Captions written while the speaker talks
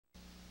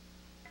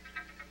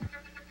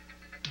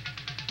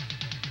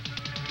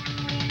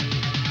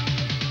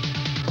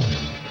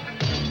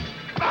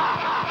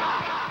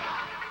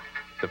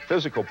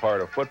physical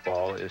part of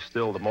football is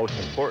still the most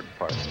important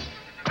part.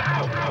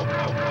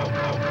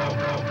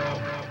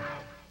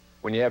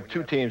 When you have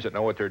two teams that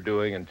know what they're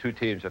doing and two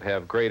teams that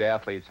have great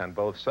athletes on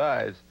both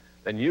sides,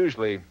 then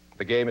usually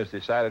the game is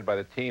decided by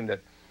the team that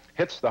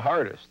hits the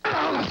hardest.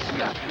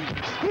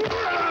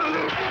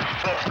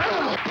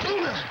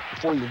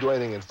 Before you do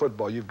anything in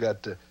football, you've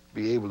got to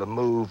be able to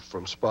move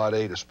from spot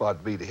A to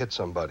spot B to hit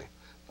somebody.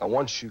 Now,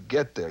 once you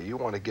get there, you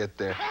want to get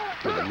there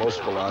with the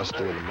most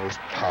velocity and the most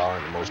power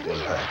and the most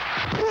impact.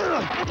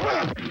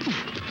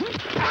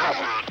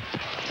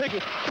 Take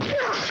it.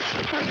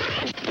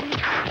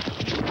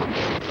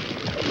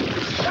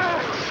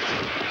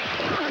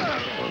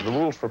 The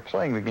rules for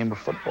playing the game of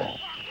football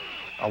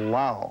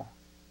allow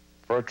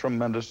for a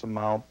tremendous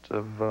amount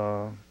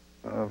of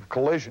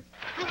collision.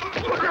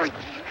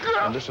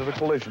 And this is a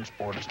collision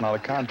sport. It's not a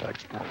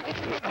contact sport.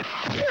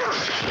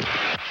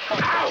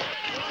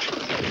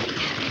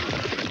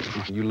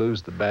 You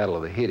lose the battle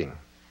of the hitting,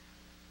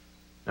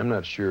 I'm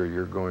not sure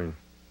you're going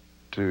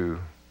to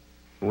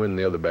win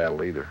the other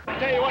battle either. I'll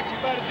tell you what you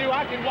better do.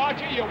 I can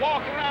watch you. You're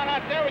walking around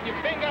out there with your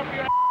finger up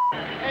your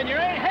and you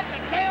ain't hitting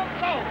a damn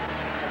soul.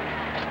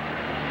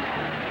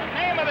 The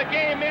name of the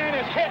game, man,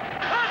 is hit.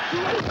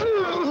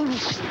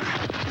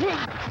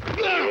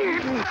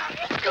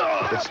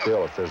 It's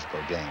still a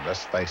physical game.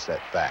 Let's face that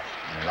fact,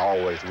 and it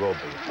always will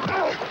be.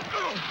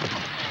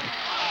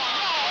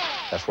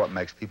 That's what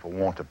makes people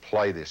want to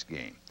play this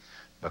game,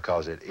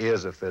 because it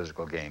is a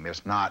physical game.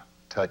 It's not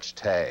touch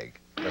tag.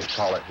 Let's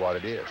call it what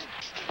it is.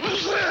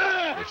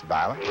 It's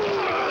violent,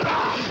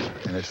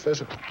 and it's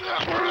physical.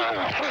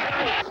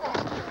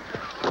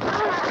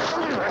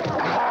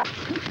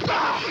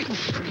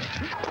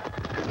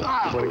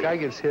 When a guy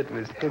gets hit and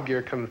his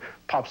headgear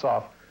pops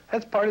off,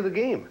 that's part of the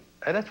game.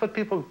 And that's what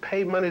people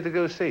pay money to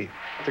go see,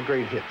 the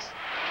great hits.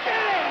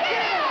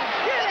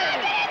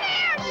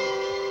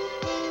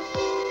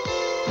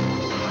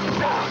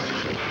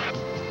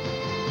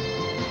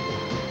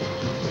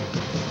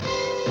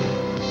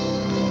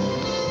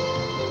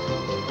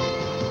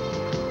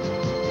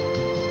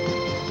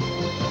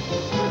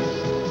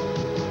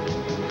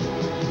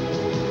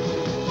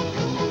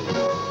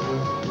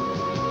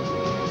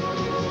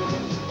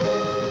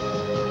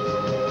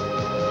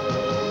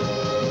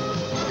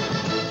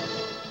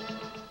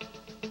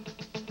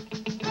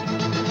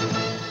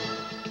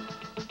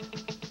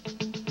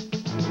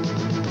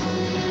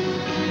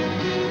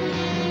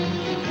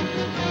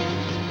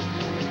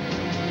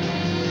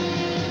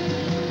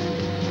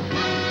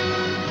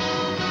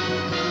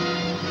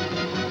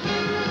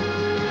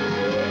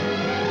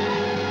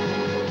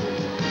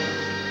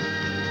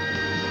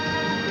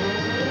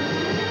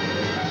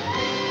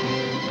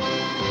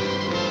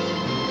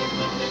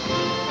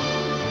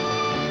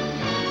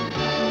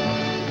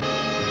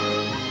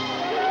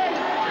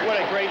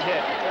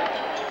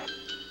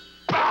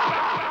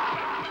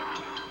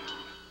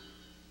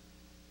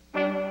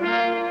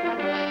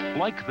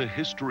 Like the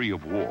history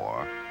of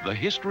war, the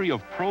history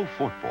of pro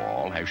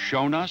football has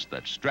shown us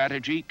that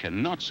strategy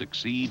cannot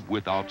succeed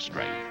without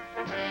strength.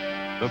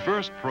 The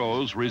first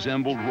pros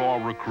resembled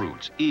raw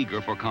recruits,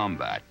 eager for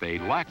combat. They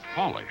lacked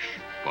polish,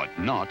 but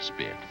not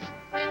spit.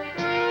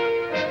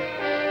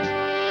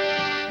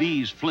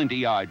 These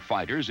flinty-eyed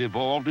fighters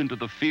evolved into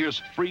the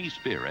fierce free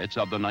spirits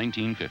of the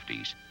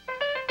 1950s.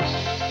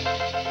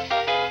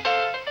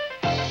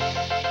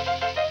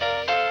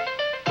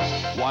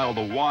 While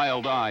the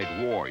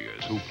wild-eyed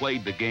warriors who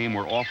played the game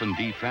were often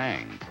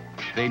defanged,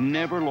 they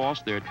never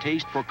lost their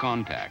taste for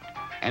contact.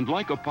 And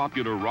like a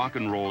popular rock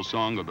and roll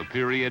song of the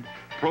period,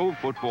 pro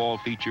football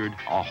featured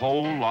a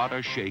whole lot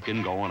of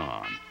shaking going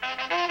on.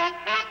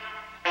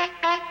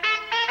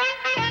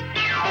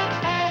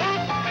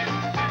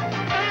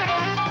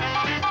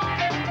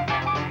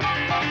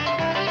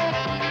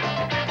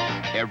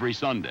 Every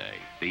Sunday,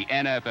 the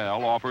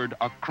NFL offered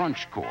a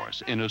crunch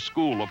course in a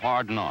school of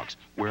hard knocks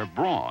where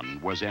brawn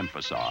was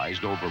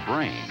emphasized over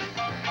brain.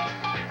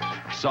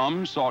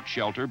 Some sought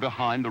shelter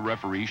behind the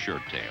referee's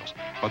shirt tails,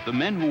 but the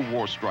men who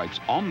wore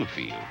stripes on the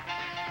field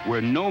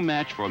were no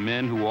match for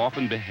men who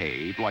often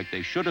behaved like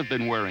they should have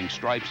been wearing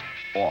stripes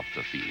off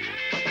the field.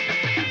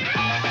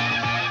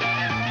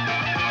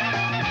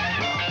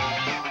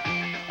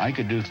 I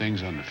could do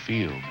things on the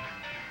field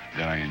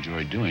that I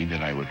enjoyed doing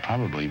that I would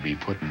probably be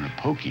put in the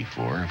pokey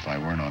for if I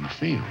weren't on the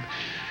field.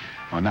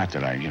 Well, not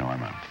that I'm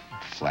a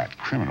flat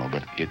criminal,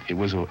 but it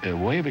was a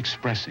way of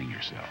expressing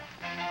yourself.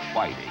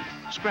 Fighting,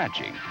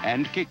 scratching,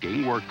 and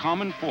kicking were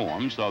common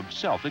forms of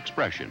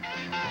self-expression.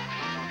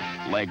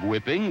 Leg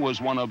whipping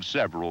was one of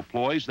several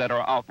ploys that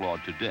are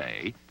outlawed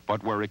today,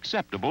 but were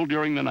acceptable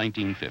during the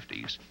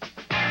 1950s.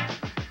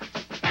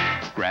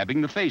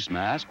 Grabbing the face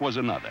mask was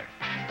another.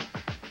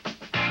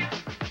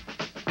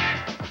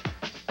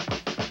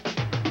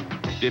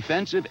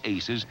 Defensive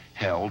aces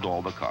held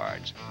all the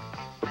cards.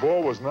 The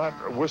ball was not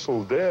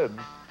whistled dead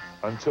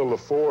until the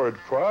forward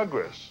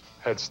progress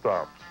had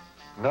stopped,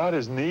 not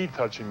his knee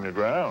touching the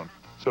ground.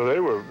 So they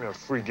were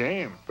free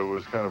game. It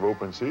was kind of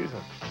open season.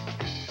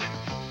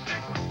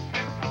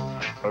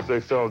 If they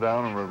fell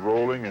down and were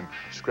rolling and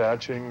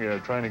scratching,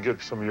 trying to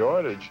get some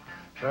yardage,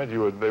 they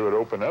would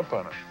open up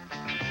on it.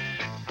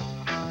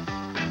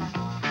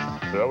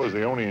 That was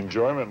the only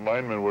enjoyment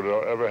linemen would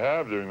ever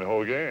have during the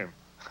whole game.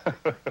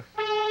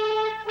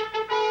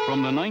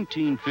 From the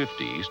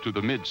 1950s to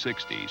the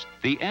mid-60s,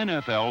 the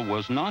NFL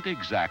was not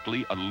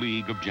exactly a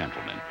league of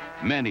gentlemen.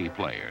 Many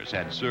players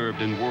had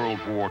served in World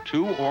War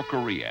II or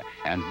Korea,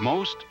 and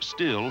most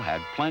still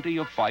had plenty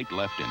of fight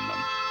left in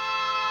them.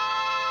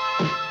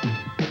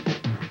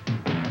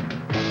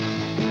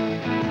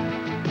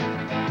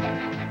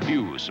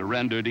 Few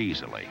surrendered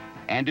easily,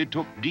 and it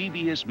took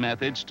devious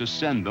methods to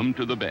send them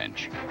to the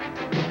bench.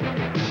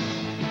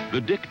 The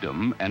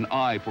dictum, an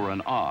eye for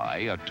an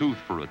eye, a tooth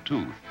for a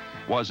tooth,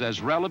 was as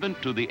relevant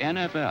to the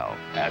NFL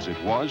as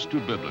it was to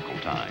biblical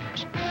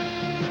times.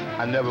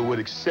 I never would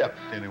accept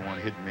anyone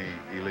hitting me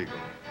illegal.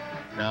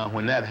 Now,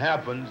 when that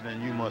happens,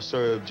 then you must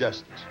serve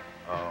justice.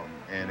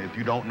 And if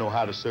you don't know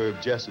how to serve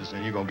justice,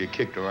 then you're going to get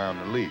kicked around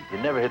the league. You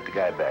never hit the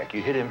guy back.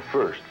 You hit him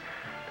first,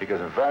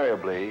 because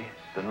invariably,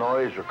 the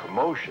noise or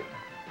commotion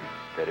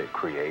that it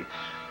creates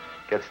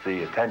gets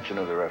the attention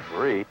of the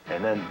referee,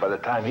 and then by the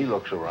time he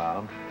looks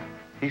around,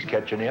 he's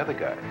catching the other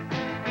guy.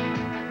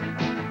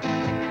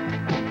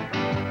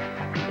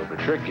 So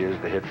the trick is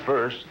to hit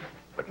first,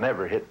 but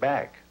never hit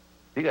back.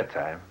 You got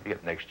time. You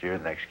got next year,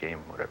 next game,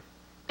 whatever.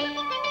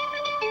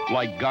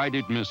 Like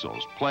guided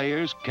missiles,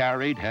 players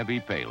carried heavy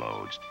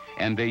payloads,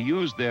 and they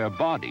used their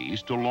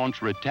bodies to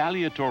launch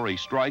retaliatory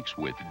strikes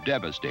with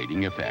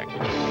devastating effect.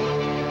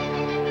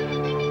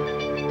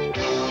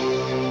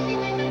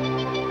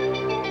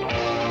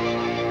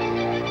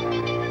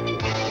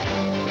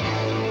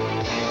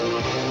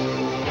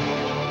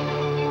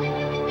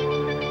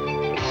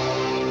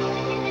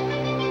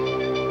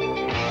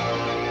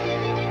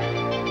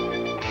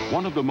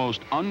 One of the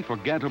most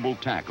unforgettable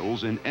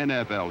tackles in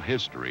NFL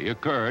history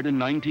occurred in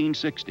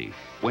 1960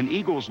 when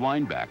Eagles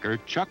linebacker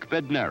Chuck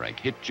Bednarik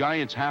hit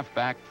Giants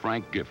halfback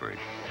Frank Gifford.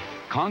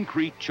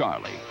 Concrete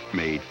Charlie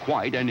made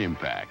quite an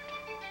impact.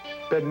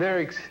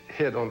 Bednarik's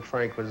hit on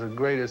Frank was the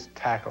greatest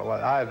tackle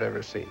I've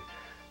ever seen.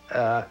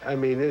 I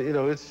mean, you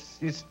know,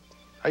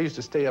 I used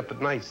to stay up at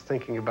nights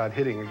thinking about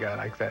hitting a guy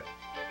like that.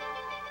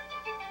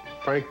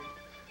 Frank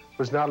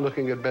was not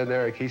looking at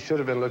Bednarik. He should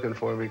have been looking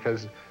for him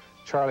because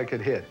Charlie could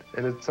hit,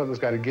 and something's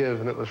got to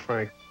give, and it was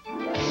Frank.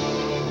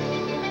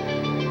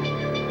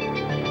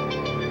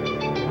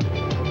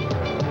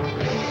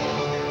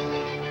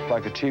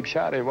 Like a cheap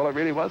shot? Well, it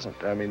really wasn't.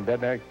 I mean,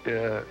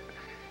 Bednarik,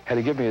 had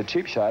he given me a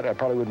cheap shot, I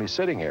probably wouldn't be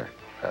sitting here.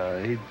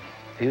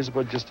 He was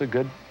just a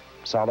good,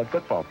 solid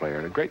football player,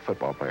 and a great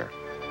football player.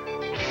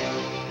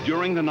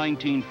 During the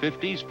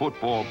 1950s,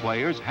 football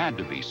players had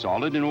to be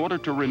solid in order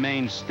to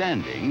remain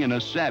standing in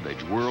a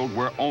savage world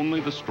where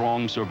only the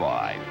strong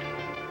survived.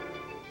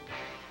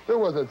 There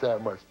wasn't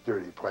that much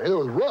dirty play. It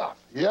was rough.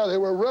 Yeah, they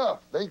were rough.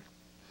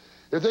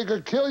 If they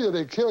could kill you,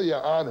 they'd kill you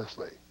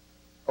honestly.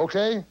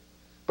 Okay?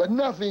 But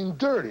nothing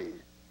dirty.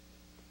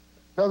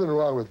 Nothing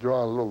wrong with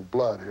drawing a little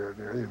blood here and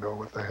there, you know,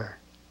 what the heck.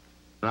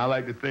 And I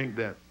like to think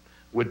that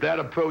with that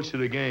approach to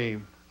the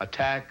game,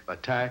 attack,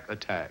 attack,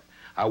 attack,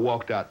 I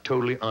walked out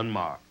totally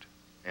unmarked.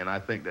 And I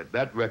think that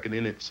that record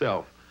in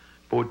itself,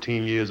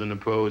 14 years in the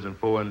pros and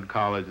 4 in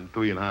college and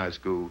 3 in high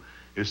school,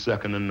 is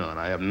second to none.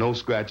 I have no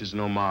scratches,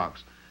 no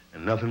marks,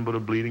 and nothing but a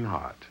bleeding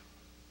heart.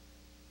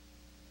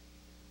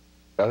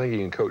 I think you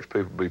can coach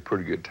people to be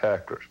pretty good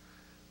tacklers,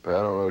 but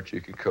I don't know that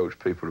you can coach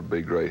people to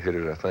be great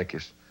hitters. I think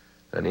it's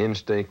an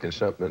instinct and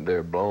something that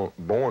they're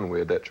born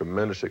with, that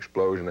tremendous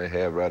explosion they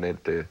have right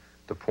at the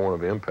point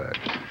of impact.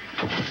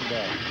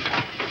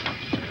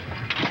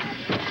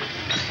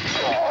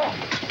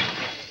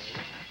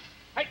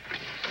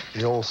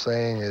 The old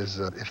saying is,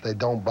 if they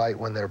don't bite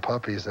when they're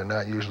puppies, they're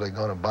not usually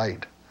going to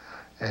bite.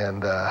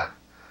 And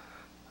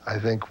I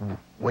think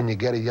when you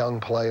get a young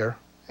player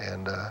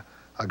and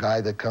a guy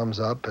that comes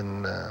up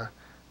and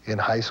in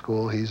high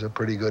school he's a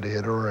pretty good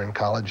hitter, or in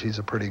college he's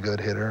a pretty good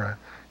hitter,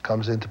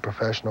 comes into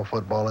professional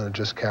football and it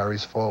just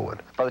carries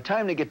forward. By the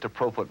time they get to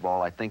pro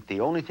football, I think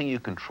the only thing you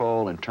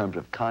control in terms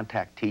of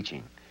contact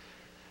teaching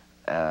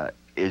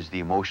is the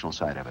emotional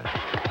side of it.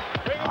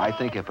 I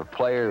think if a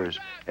player is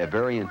a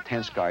very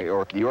intense guy,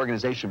 or the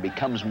organization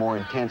becomes more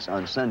intense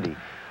on Sunday,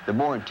 the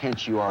more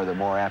intense you are, the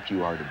more apt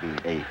you are to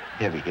be a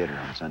heavy hitter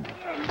on Sunday.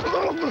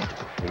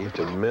 You have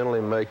to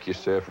mentally make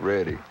yourself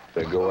ready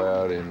to go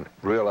out and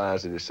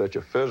realize that it's such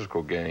a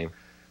physical game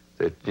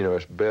that, you know,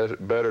 it's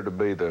better to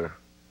be the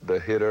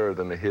hitter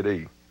than the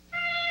hittee.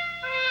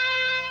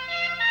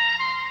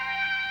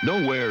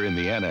 Nowhere in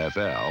the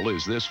NFL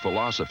is this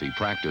philosophy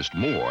practiced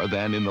more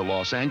than in the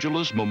Los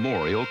Angeles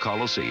Memorial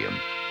Coliseum,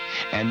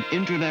 an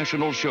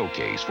international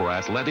showcase for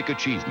athletic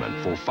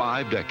achievement for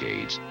 5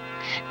 decades.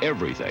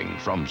 Everything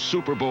from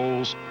Super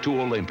Bowls to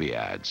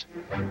Olympiads.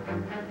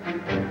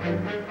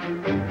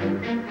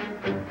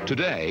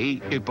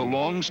 Today, it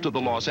belongs to the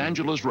Los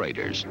Angeles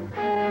Raiders.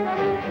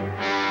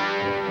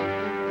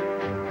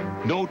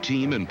 No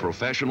team in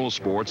professional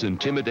sports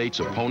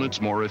intimidates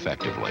opponents more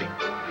effectively.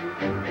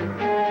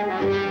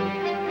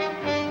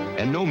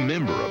 And no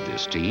member of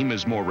this team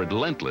is more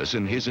relentless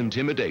in his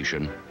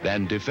intimidation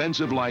than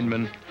defensive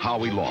lineman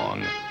Howie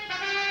Long.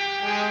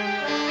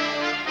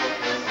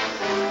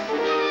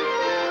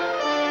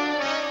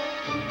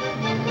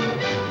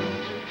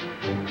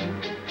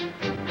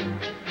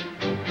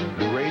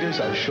 The Raiders,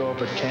 I'd show up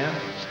at camp.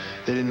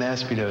 They didn't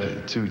ask me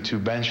to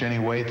bench any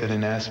weight. They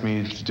didn't ask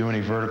me to do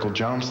any vertical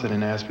jumps. They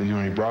didn't ask me to do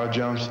any broad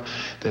jumps.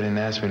 They didn't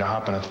ask me to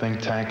hop in a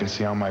think tank and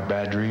see how my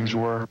bad dreams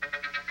were.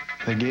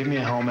 They gave me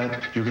a helmet.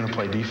 You're going to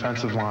play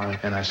defensive line,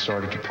 and I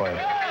started to play.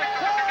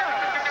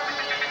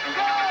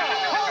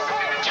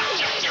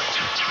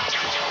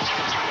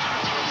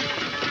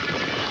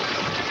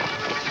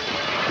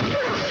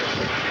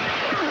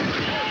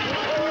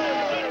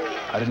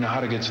 I didn't know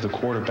how to get to the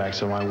quarterback,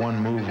 so my one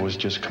move was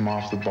just come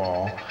off the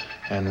ball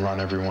and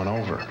run everyone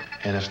over.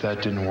 And if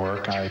that didn't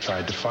work, I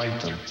tried to fight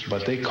them.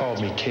 But they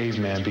called me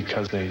caveman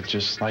because they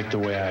just liked the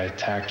way I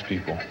attacked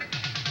people.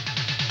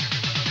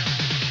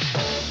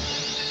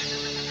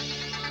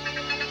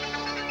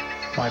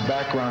 My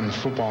background in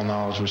football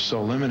knowledge was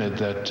so limited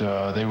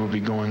that they would be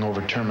going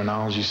over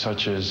terminology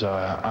such as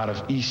out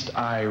of east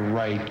eye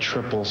right,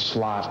 triple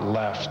slot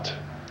left.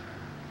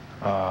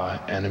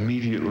 And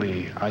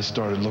immediately I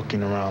started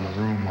looking around the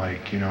room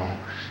like, you know,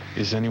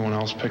 is anyone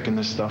else picking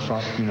this stuff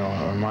up? You know,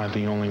 or am I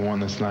the only one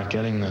that's not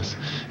getting this?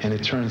 And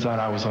it turns out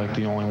I was like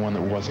the only one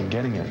that wasn't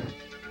getting it.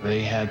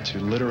 They had to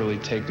literally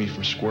take me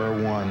from square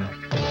one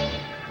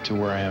to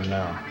where I am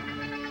now.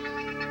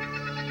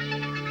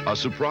 A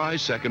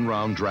surprise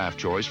second-round draft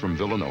choice from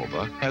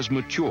Villanova has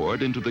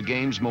matured into the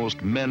game's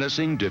most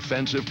menacing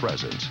defensive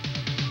presence.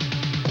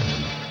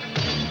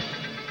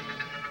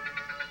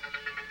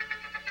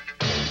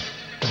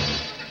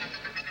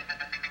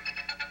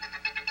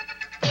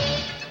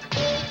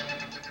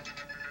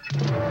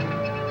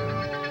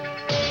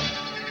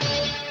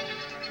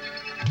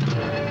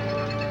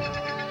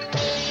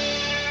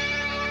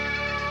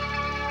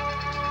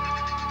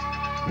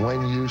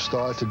 When you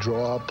start to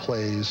draw up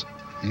plays,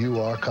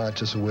 you are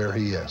conscious of where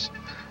he is.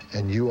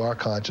 And you are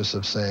conscious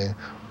of saying,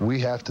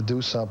 we have to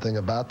do something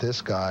about this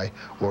guy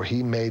or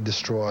he may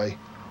destroy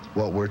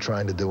what we're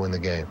trying to do in the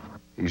game.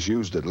 He's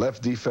used it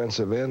left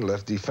defensive end,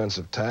 left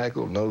defensive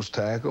tackle, nose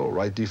tackle,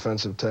 right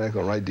defensive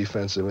tackle, right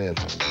defensive end.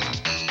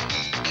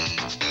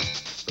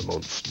 The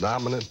most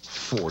dominant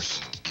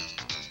force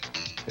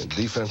in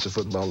defensive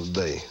football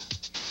today.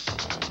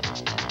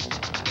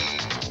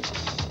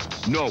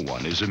 No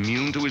one is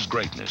immune to his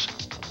greatness.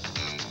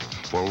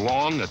 For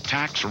Long,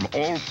 attacks from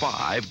all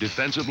 5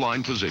 defensive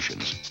line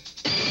positions.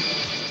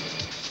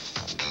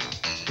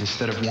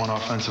 Instead of one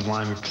offensive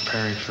lineman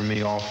preparing for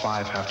me, all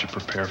 5 have to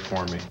prepare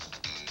for me.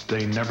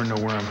 They never know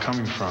where I'm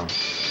coming from.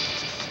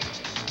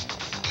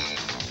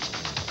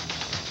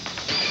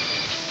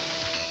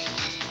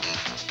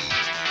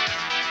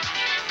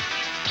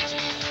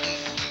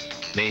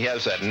 He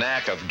has that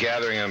knack of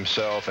gathering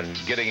himself and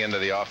getting into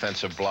the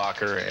offensive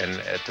blocker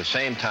and at the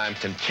same time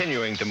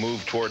continuing to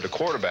move toward the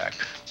quarterback.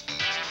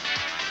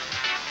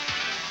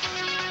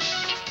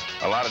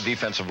 A lot of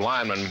defensive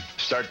linemen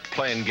start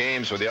playing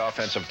games with the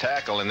offensive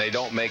tackle and they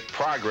don't make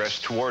progress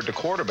toward the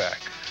quarterback.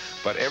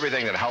 But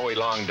everything that Howie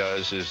Long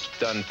does is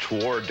done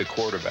toward the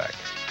quarterback.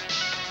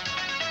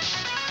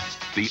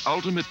 The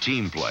ultimate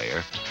team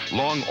player,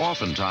 Long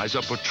often ties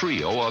up a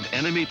trio of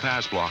enemy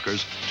pass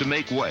blockers to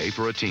make way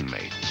for a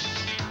teammate.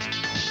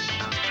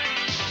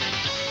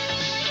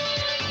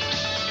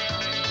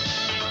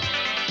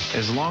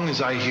 As long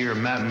as I hear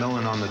Matt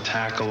Millen on the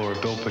tackle or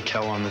Bill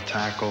Pickell on the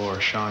tackle or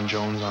Sean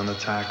Jones on the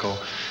tackle,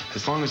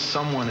 as long as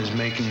someone is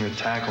making the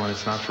tackle and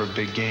it's not for a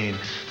big gain,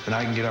 then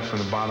I can get up from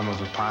the bottom of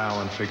the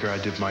pile and figure I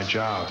did my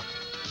job.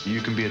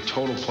 You can be a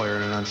total player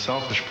and an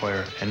unselfish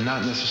player and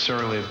not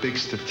necessarily a big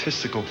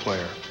statistical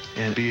player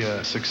and be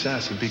a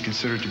success and be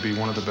considered to be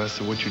one of the best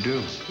at what you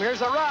do.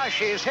 Here's a rush.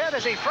 He's hit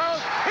as he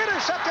throws.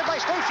 Intercepted by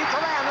Stacy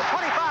Turan, the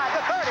 25,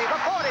 the 30, the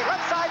 40,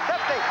 left side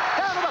 50,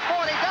 down to the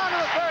 40, down to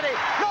the 30.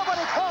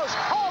 Nobody close.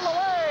 All the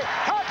way.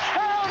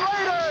 Touchdown,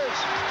 Raiders!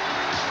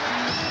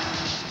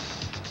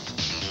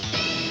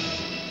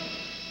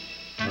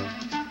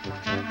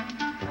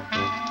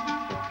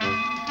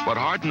 But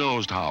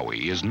hard-nosed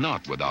Howie is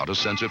not without a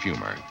sense of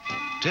humor.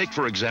 Take,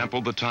 for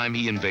example, the time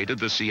he invaded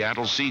the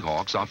Seattle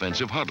Seahawks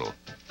offensive huddle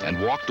and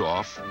walked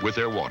off with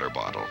their water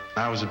bottle.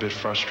 I was a bit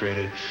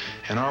frustrated,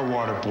 and our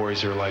water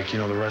boys are like, you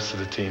know, the rest of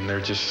the team.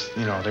 They're just,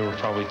 you know, they were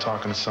probably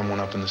talking to someone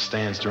up in the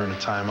stands during the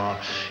timeout,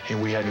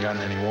 and we hadn't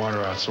gotten any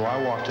water out. So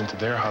I walked into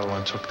their huddle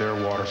and took their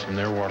water from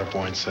their water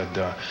boy and said,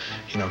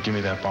 you know, give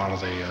me that bottle.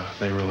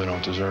 They really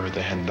don't deserve it.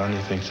 They hadn't done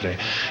anything today.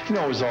 You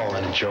know, it was all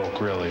in a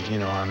joke, really. You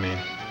know, I mean,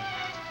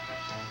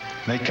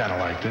 they kind of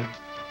liked it.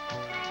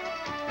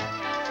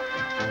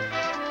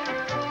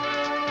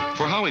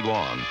 For Howie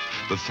Long,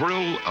 the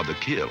thrill of the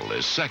kill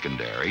is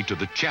secondary to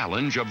the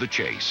challenge of the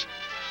chase.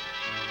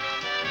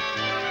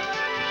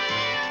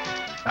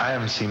 I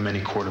haven't seen many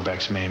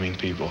quarterbacks maiming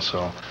people,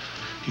 so,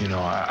 you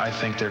know, I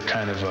think they're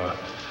kind of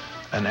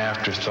an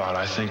afterthought.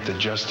 I think the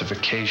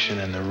justification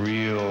and the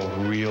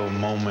real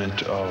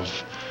moment of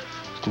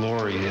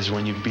glory is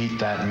when you beat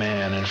that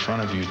man in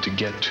front of you to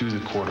get to the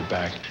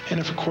quarterback. And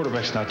if a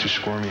quarterback's not too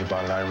squirmy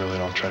about it, I really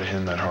don't try to hit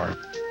him that hard.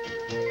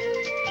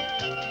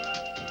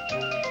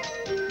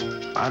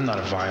 I'm not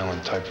a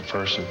violent type of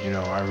person, you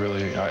know.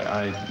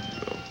 I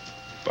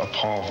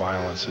appall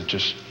violence. It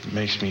just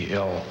makes me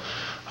ill.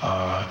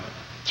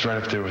 It's right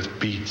up there with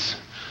beats.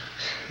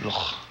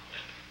 Ugh.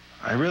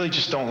 I really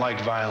just don't like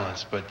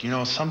violence, but, you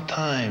know,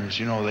 sometimes,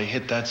 you know, they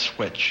hit that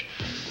switch,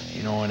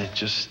 you know, and it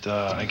just,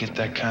 I get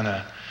that kind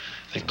of,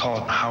 they call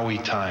it Howie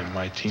time.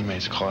 My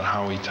teammates call it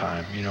Howie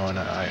time, you know, and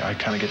I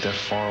kind of get that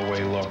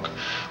faraway look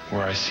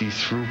where I see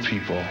through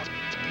people.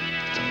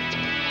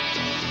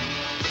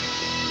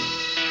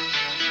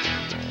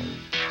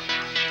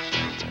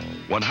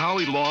 When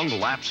Howie Long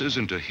lapses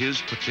into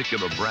his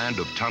particular brand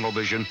of tunnel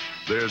vision,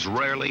 there's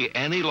rarely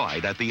any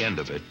light at the end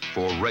of it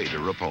for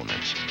Raider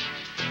opponents.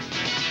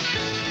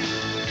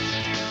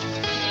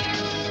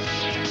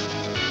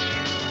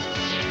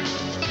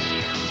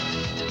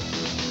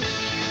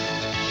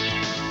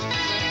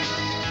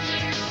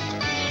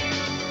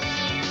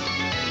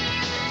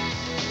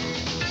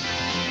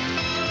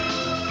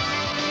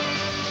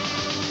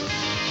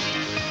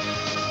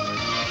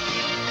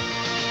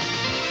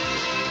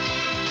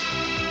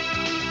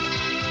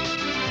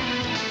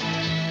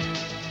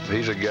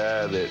 He's a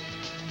guy that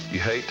you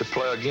hate to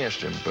play against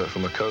him, but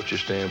from a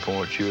coach's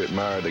standpoint, you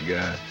admire the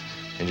guy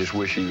and just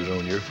wish he was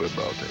on your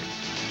football team.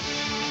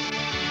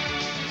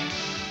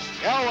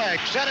 Elway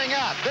setting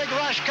up. Big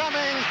rush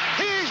coming.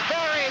 He's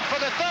buried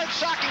for the third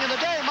sacking of the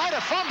day. Might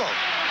have fumbled.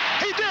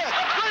 He did.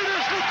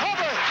 Raiders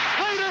recovered.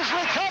 Raiders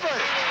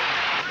recovered.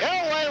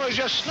 Elway was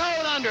just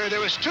snowed under.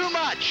 There was too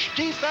much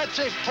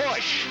defensive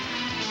push.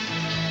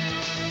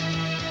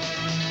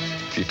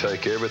 If you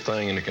take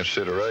everything into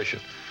consideration,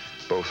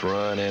 both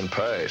run and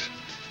pass,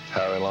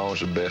 Howie Long's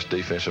the best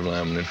defensive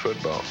lineman in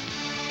football.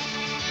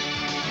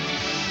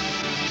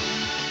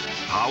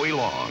 Howie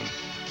Long,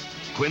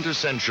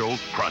 quintessential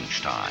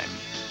crunch time.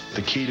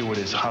 The key to it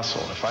is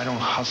hustle. If I don't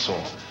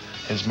hustle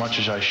as much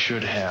as I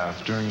should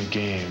have during a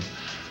game,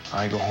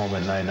 I go home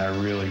at night and I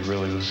really,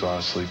 really lose a lot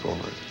of sleep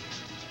over it.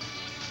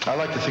 I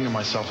like to think of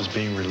myself as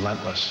being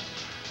relentless.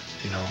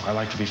 You know, I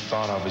like to be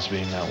thought of as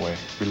being that way,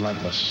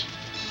 relentless.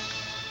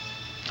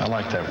 I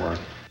like that word.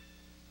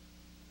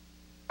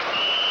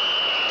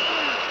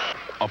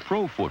 A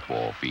pro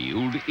football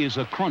field is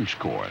a crunch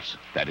course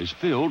that is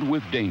filled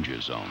with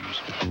danger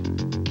zones.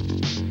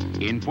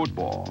 In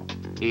football,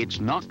 it's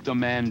knock the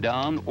man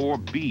down or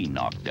be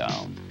knocked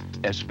down,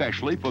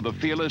 especially for the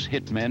fearless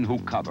hitmen who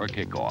cover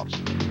kickoffs.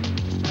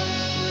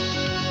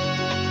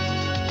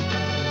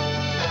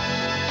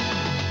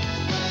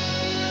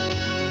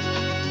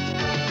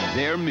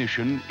 Their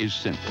mission is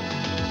simple: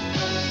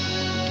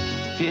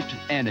 hit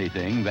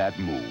anything that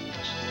moves.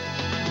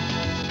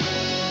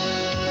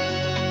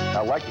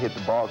 I like to hit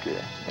the ball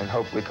here and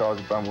hopefully cause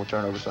a fumble,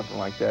 turnover, something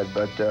like that.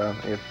 But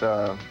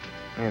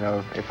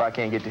if I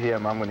can't get to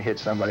him, I'm going to hit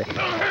somebody.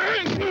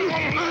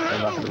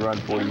 I'm not going to run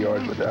 40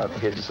 yards without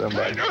hitting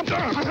somebody.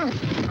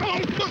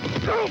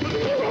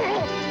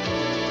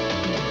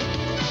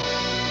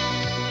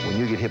 When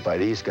you get hit by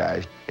these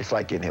guys, it's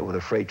like getting hit with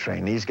a freight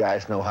train. These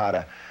guys know how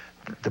to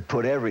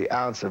put every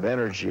ounce of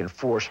energy and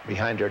force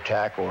behind their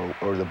tackle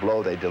or the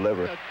blow they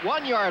deliver.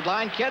 1 yard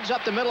line, kids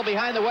up the middle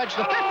behind the wedge,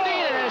 the 15,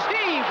 and is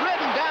he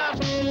ridden down.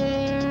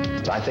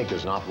 I think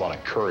there's an awful lot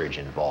of courage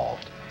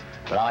involved.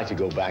 But I like to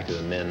go back to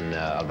the men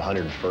of the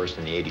 101st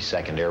and the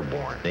 82nd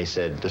Airborne. They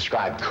said,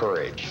 describe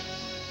courage.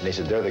 And they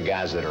said, they're the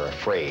guys that are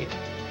afraid,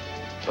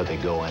 but they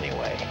go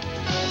anyway.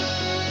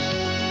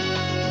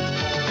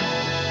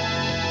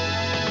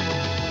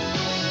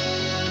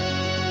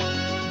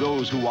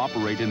 Those who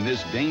operate in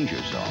this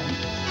danger zone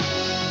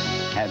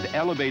have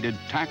elevated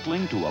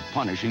tackling to a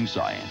punishing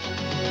science.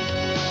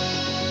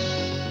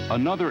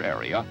 Another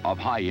area of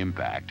high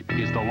impact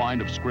is the line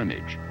of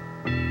scrimmage.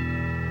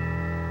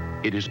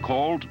 It is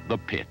called the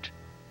pit,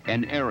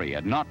 an area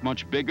not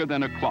much bigger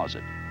than a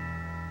closet.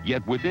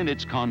 Yet within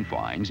its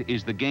confines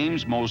is the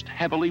game's most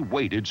heavily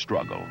weighted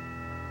struggle.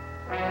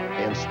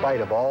 In spite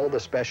of all the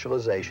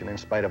specialization, in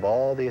spite of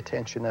all the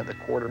attention that the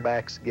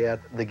quarterbacks get,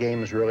 the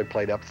game is really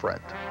played up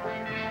front.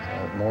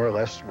 More or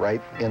less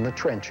right in the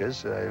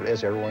trenches,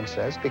 as everyone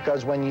says,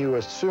 because when you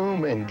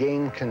assume and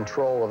gain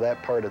control of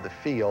that part of the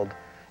field,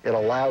 it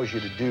allows you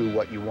to do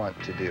what you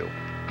want to do.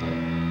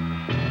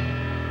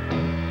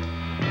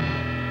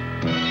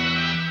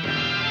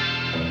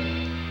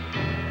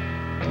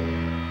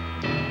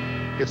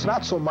 It's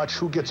not so much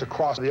who gets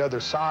across the other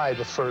side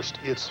the first,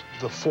 it's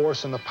the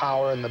force and the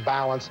power and the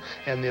balance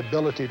and the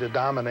ability to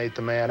dominate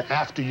the man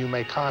after you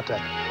make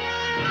contact.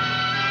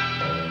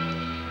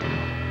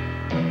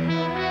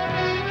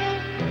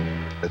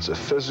 It's a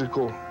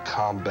physical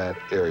combat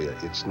area.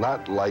 It's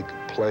not like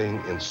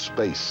playing in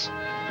space.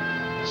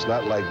 It's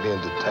not like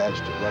being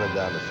detached and running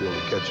down the field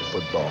to catch a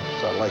football.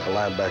 It's not like a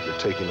linebacker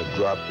taking a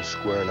drop and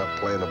squaring up,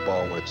 playing the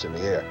ball when it's in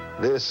the air.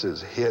 This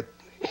is hit,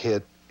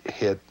 hit,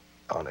 hit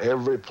on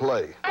every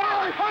play.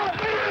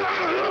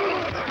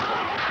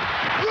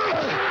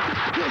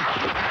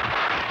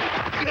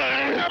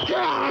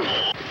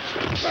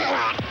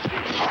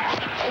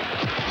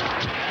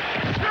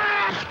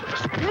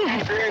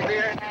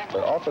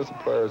 The offensive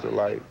players are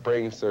like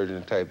brain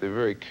surgeon type. They're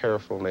very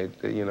careful, and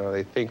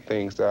they think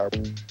things out.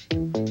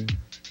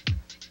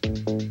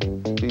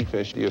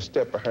 Defense, you're a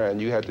step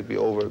behind. You have to be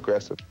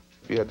over-aggressive.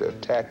 You have to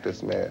attack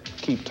this man.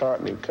 Keep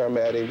taunting him, come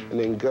at him, and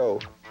then go.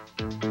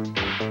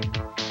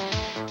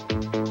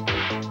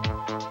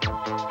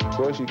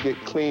 Once you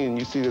get clean and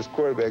you see this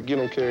quarterback, you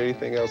don't carry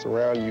anything else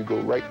around. You go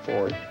right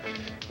for him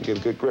and get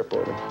a good grip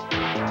on him.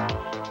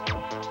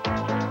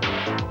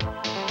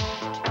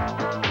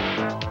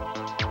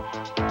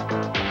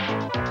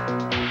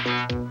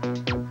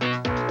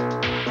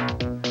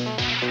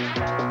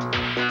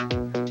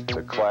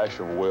 Clash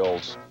of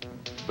wills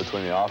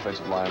between the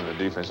offensive line and the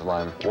defensive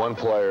line. One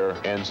player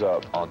ends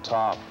up on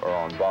top or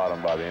on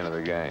bottom by the end of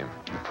the game.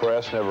 The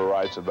press never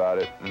writes about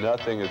it.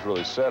 Nothing is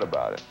really said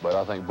about it. But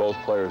I think both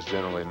players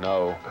generally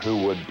know who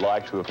would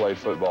like to have played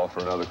football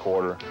for another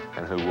quarter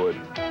and who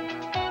wouldn't.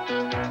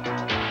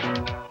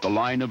 The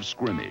line of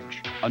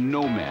scrimmage, a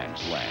no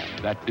man's land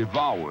that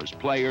devours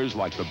players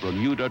like the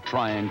Bermuda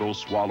Triangle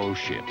swallow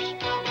ships.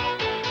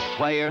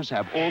 Players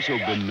have also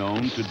been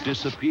known to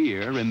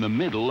disappear in the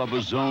middle of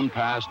a zone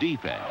pass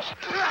defense.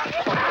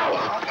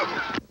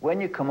 When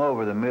you come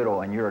over the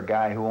middle and you're a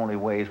guy who only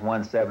weighs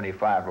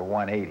 175 or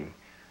 180,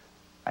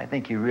 I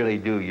think you really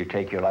do. You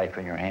take your life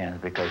in your hands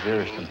because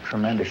there's some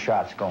tremendous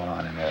shots going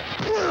on in there.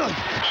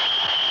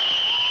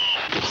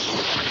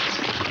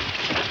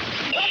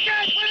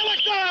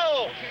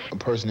 A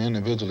person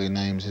individually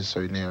names his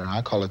certain area.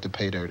 I call it the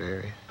pay dirt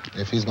area.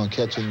 If he's going to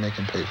catch it, make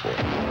him pay for it.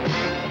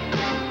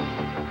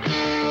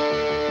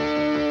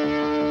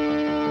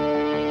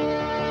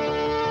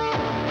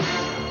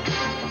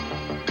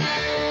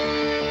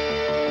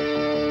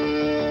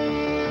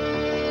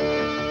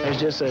 There's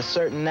just a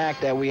certain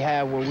knack that we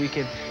have where we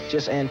can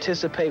just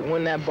anticipate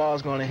when that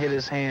ball's going to hit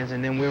his hands,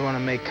 and then we're going to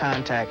make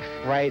contact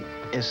right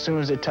as soon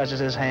as it touches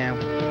his hand.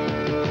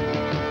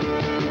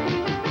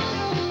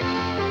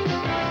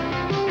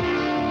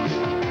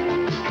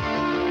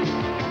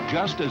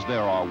 Just as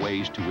there are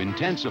ways to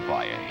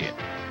intensify a hit,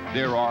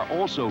 there are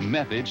also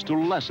methods to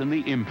lessen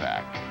the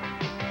impact.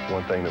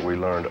 One thing that we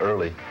learned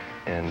early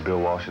in Bill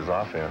Walsh's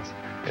offense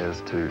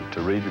is to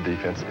read the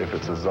defense. If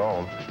it's a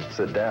zone,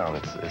 sit down.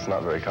 It's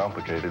not very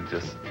complicated.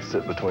 Just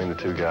sit between the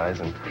two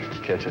guys and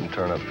catch it and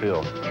turn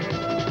upfield.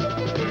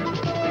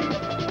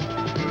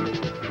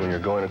 When you're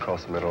going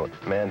across the middle,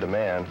 man to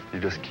man, you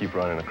just keep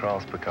running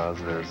across because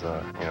there's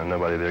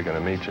nobody there going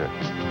to meet you.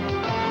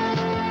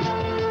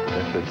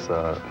 If it's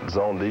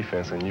zone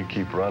defense and you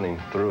keep running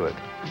through it,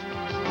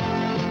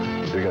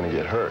 you're going to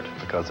get hurt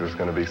because there's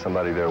going to be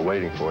somebody there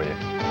waiting for you.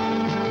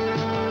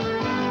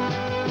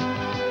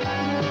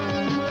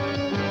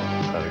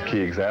 Key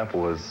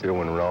example was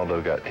when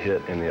Ronaldo got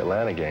hit in the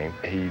Atlanta game.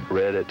 He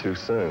read it too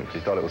soon. He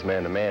thought it was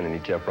man-to-man, and he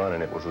kept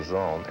running. It was a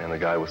zone, and the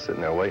guy was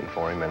sitting there waiting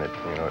for him, and it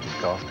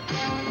cost him.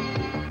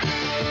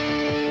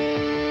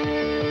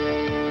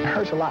 It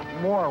hurts a lot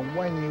more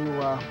when you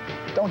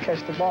don't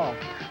catch the ball.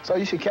 So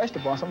you should catch the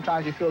ball.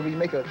 Sometimes you feel you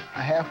make a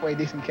halfway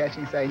decent catch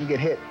and say you get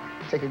hit,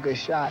 take a good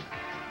shot,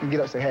 and get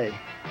up and say, hey,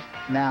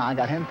 now I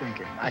got him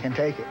thinking. I can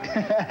take it.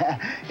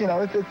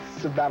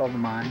 It's a battle of the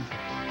minds.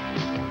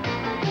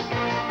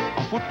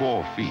 A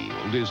football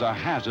field is a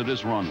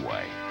hazardous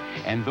runway,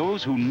 and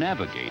those who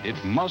navigate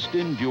it must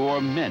endure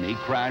many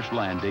crash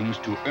landings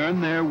to earn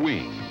their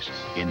wings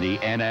in the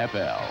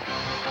NFL.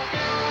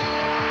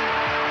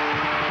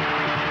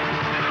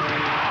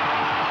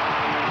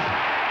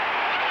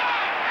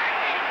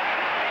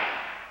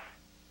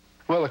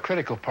 Well, a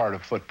critical part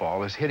of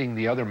football is hitting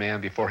the other man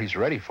before he's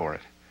ready for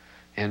it.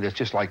 And it's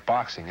just like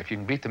boxing. If you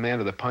can beat the man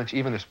to the punch,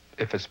 even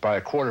if it's by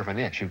a quarter of an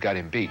inch, you've got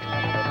him beat.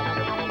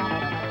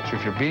 So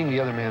if you're beating the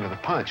other man to the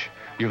punch,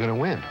 you're going to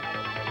win.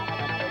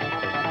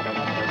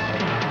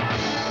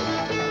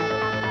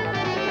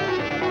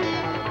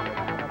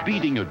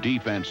 Beating a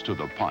defense to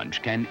the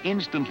punch can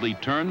instantly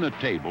turn the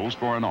tables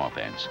for an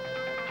offense.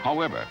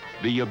 However,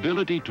 the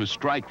ability to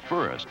strike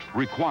first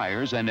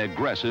requires an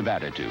aggressive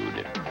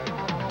attitude.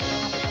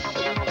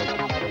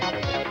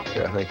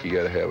 Yeah, I think you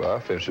got to have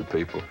offensive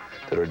people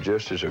that are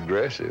just as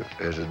aggressive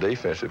as the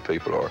defensive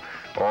people are.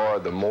 Or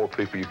the more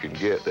people you can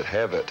get that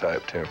have that type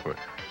of temperament,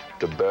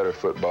 the better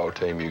football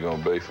team you're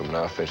going to be from an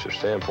offensive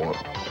standpoint.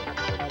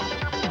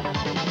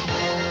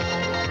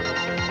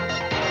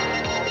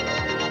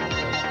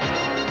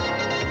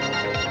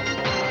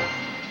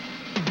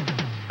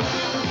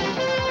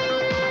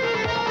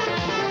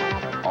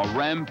 A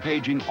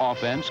rampaging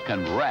offense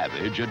can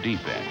ravage a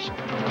defense.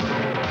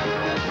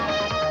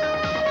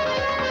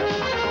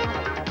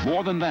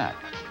 More than that,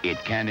 it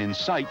can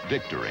incite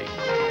victory.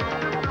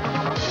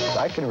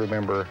 I can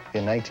remember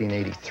in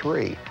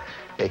 1983,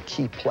 a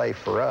key play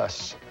for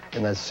us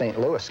in the St.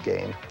 Louis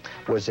game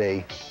was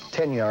a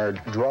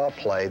 10-yard draw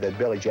play that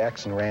Billy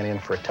Jackson ran in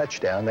for a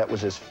touchdown. That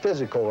was as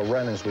physical a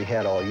run as we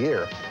had all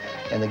year.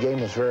 and the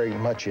game was very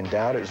much in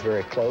doubt. It was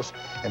very close,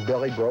 and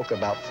Billy broke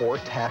about 4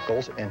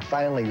 tackles and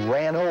finally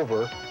ran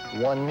over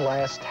one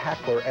last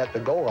tackler at the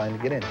goal line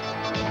to get in.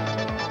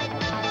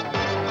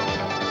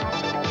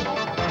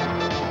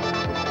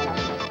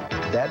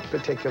 That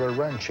particular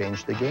run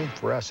changed the game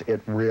for us.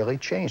 It really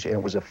changed, and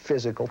it was a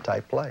physical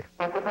type play.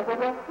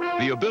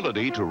 The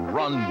ability to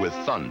run with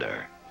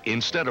thunder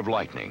instead of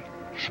lightning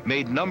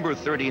made number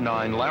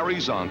 39 Larry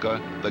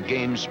Csonka the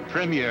game's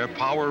premier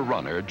power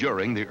runner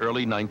during the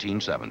early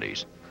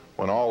 1970s.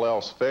 When all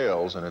else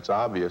fails and it's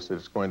obvious that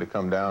it's going to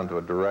come down to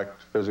a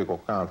direct physical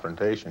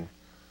confrontation,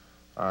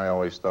 I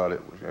always thought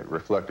it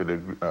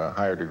reflected a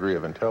higher degree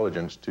of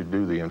intelligence to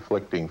do the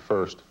inflicting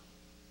first.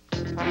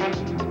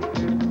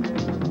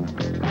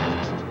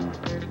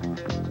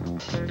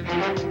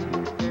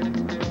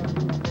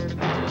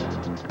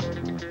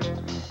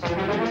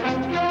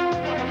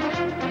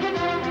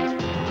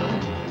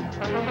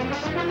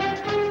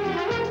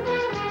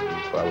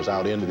 I was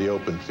out into the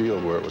open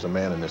field where it was a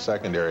man in the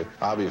secondary.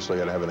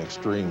 Obviously, I'd have an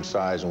extreme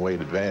size and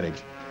weight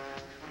advantage.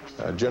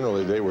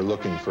 Generally, they were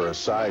looking for a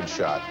side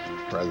shot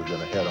rather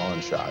than a head-on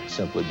shot,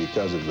 simply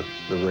because of the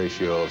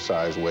ratio of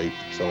size, weight,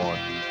 and so on.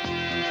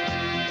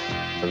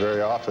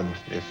 Very often,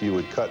 if you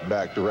would cut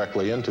back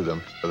directly into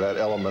them, that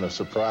element of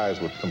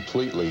surprise would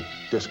completely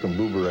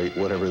discombobulate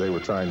whatever they were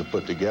trying to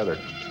put together.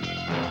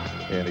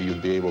 And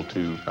you'd be able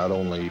to not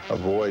only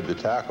avoid the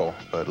tackle,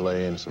 but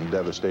lay in some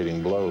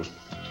devastating blows.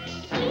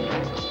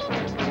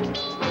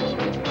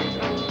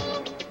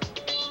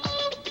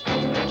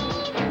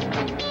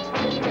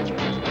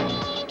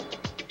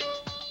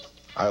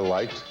 I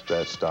liked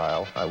that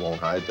style. I won't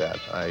hide that.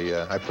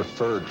 I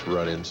preferred to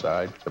run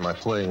inside. My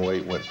playing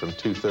weight went from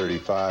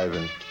 235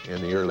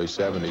 in the early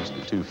 70s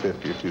to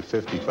 250 or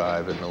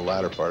 255 in the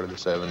latter part of the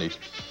 70s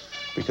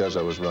because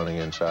I was running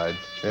inside.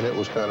 And it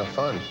was kind of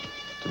fun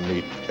to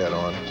meet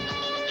head-on.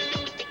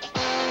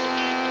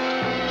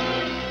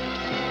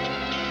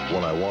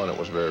 When I won, it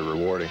was very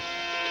rewarding.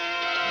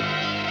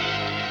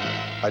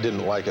 I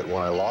didn't like it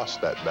when I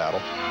lost that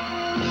battle.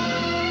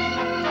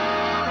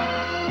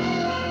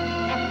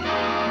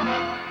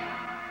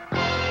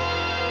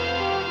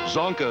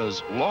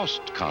 Csonka's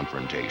lost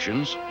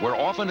confrontations were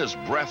often as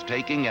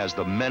breathtaking as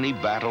the many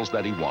battles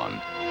that he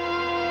won.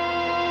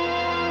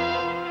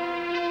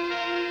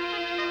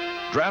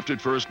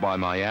 Drafted first by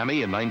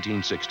Miami in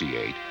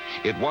 1968,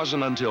 it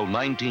wasn't until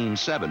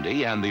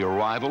 1970 and the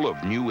arrival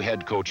of new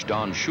head coach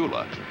Don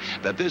Shula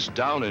that this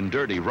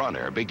down-and-dirty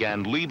runner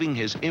began leaving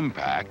his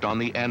impact on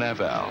the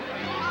NFL.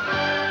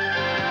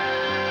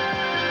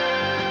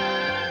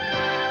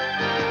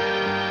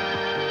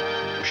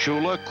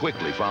 Shula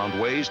quickly found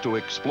ways to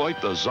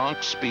exploit the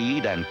Zonk's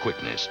speed and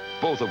quickness,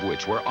 both of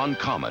which were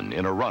uncommon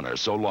in a runner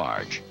so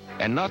large.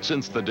 And not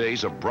since the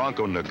days of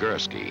Bronco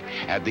Nagurski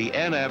had the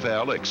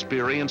NFL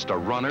experienced a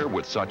runner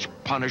with such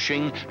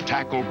punishing,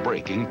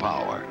 tackle-breaking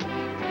power.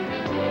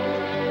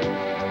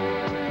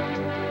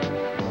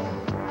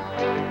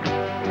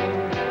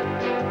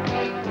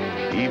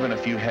 Even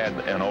if you had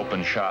an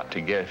open shot to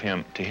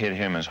hit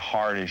him as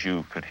hard as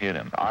you could hit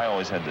him, I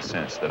always had the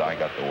sense that I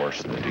got the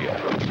worst of the deal.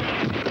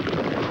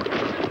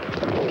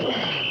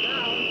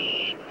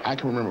 I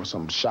can remember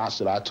some shots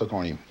that I took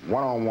on him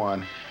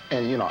one-on-one,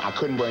 and, you know, I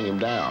couldn't bring him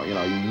down. You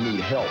know, you need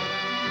help.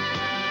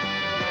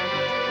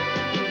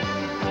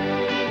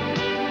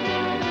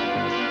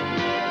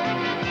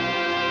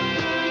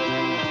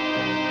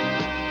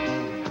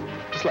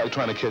 It's like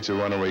trying to catch a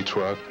runaway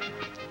truck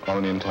on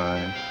an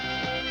incline.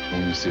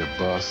 When you see a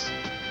bus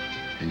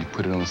and you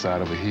put it on the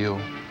side of a hill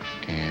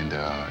and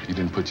you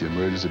didn't put your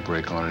emergency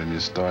brake on it and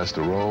it starts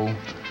to roll,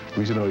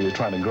 you know you're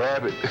trying to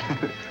grab it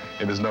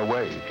and there's no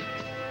way.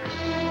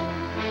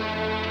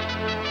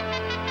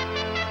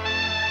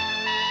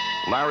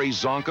 Larry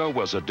Csonka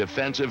was a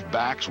defensive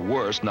back's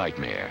worst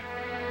nightmare.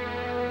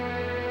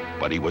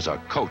 But he was a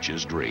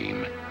coach's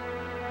dream.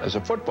 As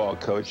a football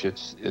coach,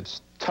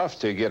 it's tough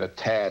to get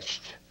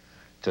attached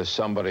to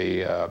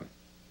somebody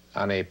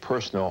on a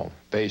personal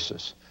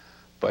basis.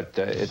 But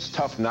it's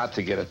tough not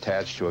to get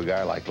attached to a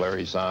guy like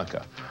Larry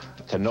Csonka.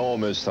 To know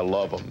him is to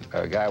love him.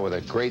 A guy with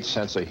a great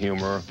sense of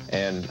humor,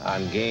 and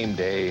on game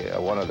day,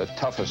 one of the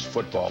toughest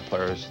football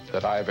players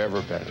that I've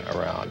ever been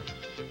around.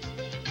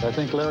 I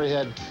think Larry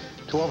had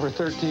 12 or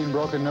 13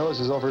 broken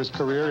noses over his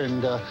career,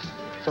 and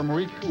from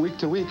week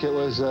to week, it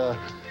was,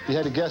 you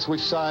had to guess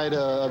which side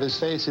of his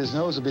face his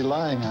nose would be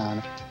lying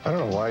on. I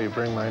don't know why you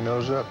bring my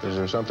nose up. Is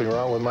there something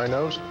wrong with my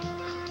nose?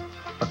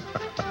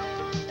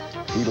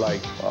 He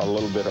liked a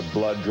little bit of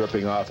blood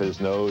dripping off his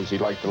nose. He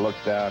liked to look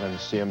down and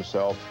see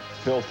himself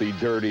filthy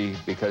dirty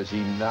because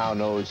he now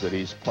knows that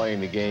he's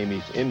playing the game.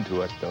 He's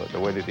into it the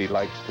way that he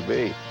likes to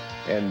be.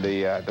 And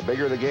the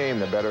bigger the game,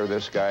 the better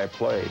this guy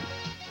played.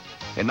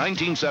 In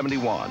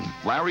 1971,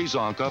 Larry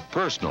Csonka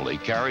personally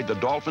carried the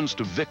Dolphins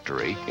to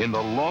victory in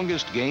the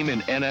longest game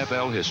in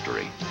NFL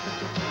history.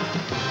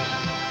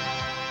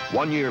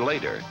 1 year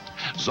later,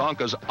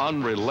 Csonka's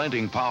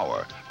unrelenting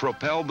power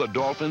propelled the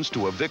Dolphins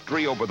to a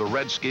victory over the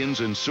Redskins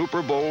in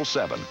Super Bowl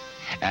VII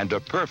and a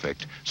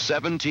perfect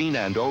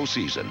 17-0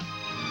 season.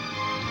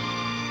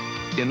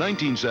 In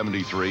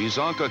 1973,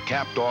 Zonka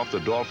capped off the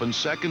Dolphins'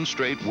 second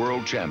straight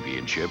World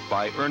Championship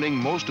by earning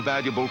Most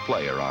Valuable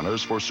Player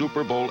honors for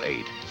Super Bowl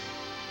VIII.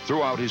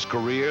 Throughout his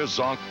career,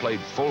 Zonk played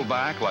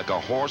fullback like a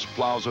horse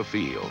plows a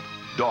field,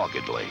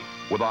 doggedly,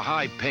 with a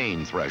high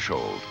pain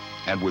threshold,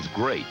 and with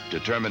great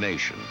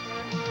determination.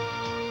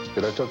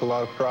 But I took a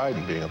lot of pride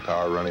in being a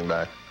power running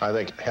back. I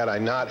think had I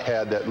not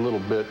had that little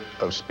bit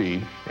of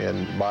speed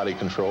and body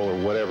control or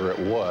whatever it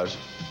was,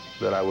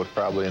 that I would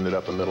probably ended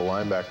up a middle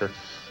linebacker.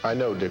 I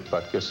know Dick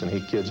Butkus, and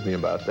he kids me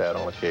about that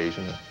on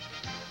occasion.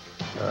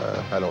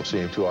 I don't see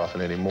him too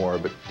often anymore,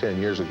 but 10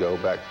 years ago,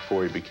 back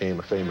before he became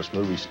a famous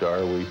movie star,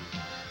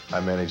 I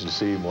managed to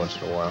see him once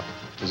in a while.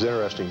 It was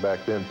interesting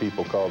back then,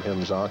 people called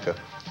him Zonka.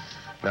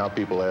 Now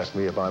people ask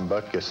me if I'm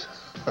Butkus.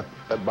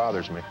 That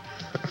bothers me.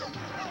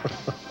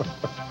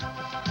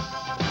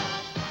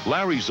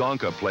 Larry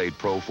Zonka played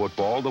pro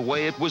football the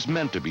way it was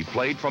meant to be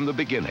played from the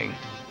beginning.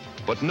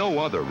 But no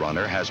other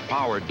runner has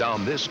powered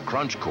down this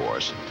crunch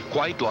course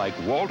quite like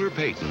Walter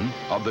Payton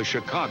of the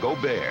Chicago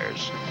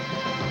Bears.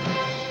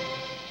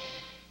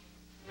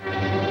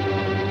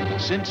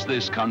 Since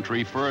this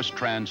country first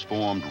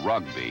transformed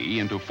rugby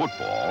into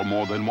football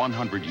more than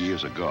 100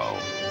 years ago,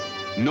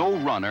 no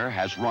runner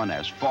has run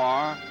as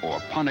far or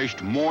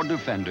punished more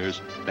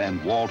defenders than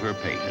Walter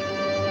Payton.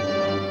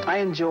 I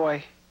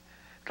enjoy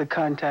the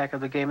contact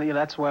of the game. You know,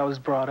 that's why I was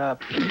brought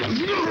up.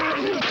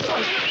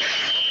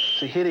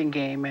 It's a hitting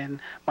game, and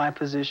my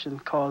position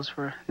calls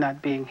for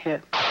not being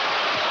hit.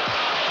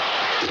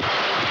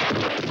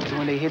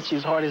 When they hit you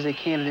as hard as they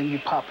can, and then you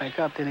pop back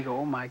up, then they go,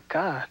 oh, my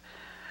God.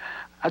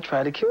 I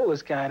tried to kill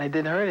this guy, and I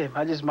didn't hurt him.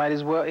 I just might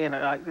as well, you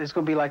know, it's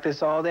going to be like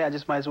this all day. I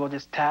just might as well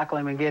just tackle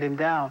him and get him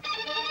down.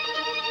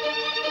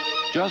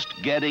 Just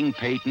getting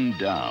Payton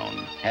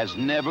down has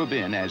never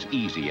been as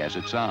easy as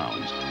it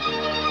sounds.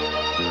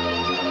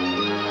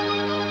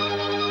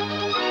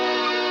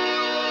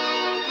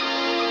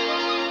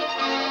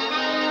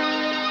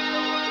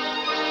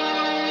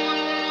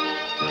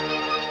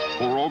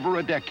 For over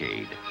a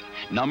decade,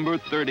 number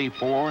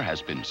 34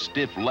 has been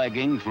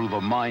stiff-legging through the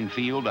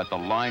minefield at the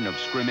line of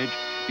scrimmage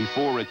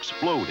before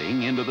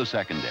exploding into the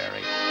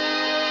secondary.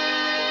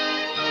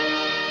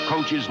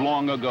 Coaches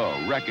long ago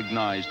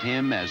recognized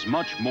him as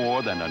much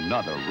more than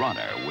another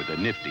runner with a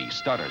nifty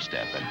stutter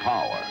step and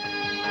power.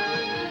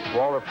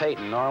 Walter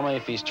Payton, normally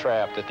if he's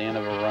trapped at the end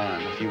of a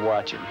run, if you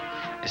watch him,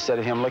 instead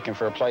of him looking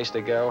for a place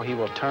to go, he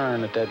will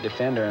turn at that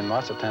defender, and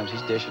lots of times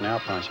he's dishing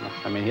out punishment.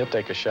 I mean, he'll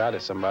take a shot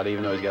at somebody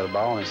even though he's got a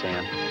ball in his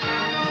hand.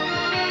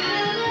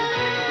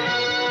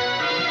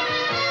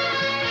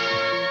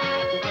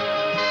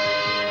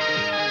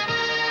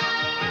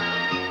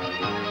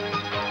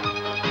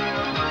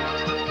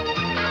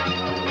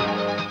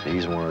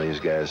 He's one of these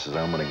guys that says,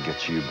 I'm going to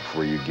get you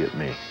before you get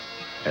me.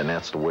 And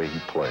that's the way he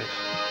plays.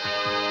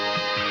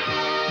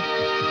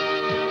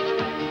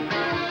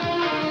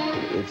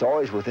 It's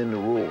always within the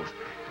rules.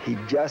 He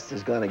just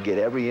is going to get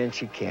every inch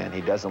he can.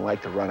 He doesn't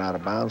like to run out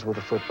of bounds with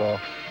the football,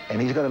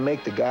 and he's going to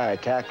make the guy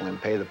tackle him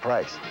pay the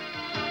price.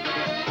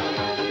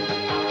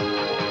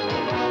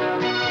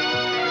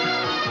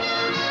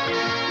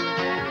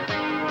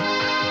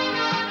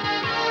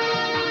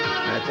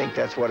 And I think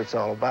that's what it's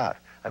all about.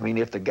 I mean,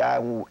 if the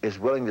guy is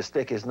willing to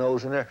stick his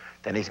nose in there,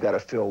 then he's got to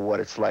feel what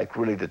it's like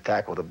really to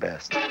tackle the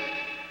best.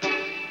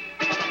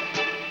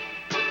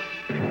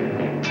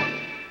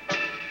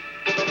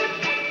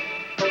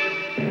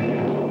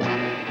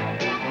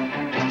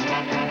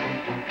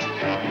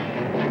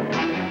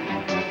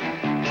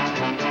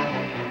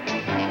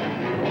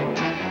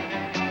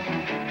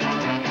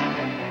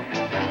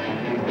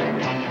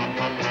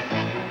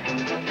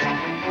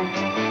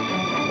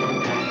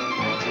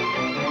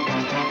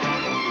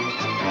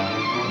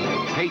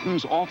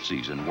 Payton's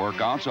off-season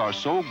workouts are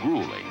so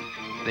grueling,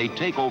 they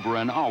take over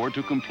an hour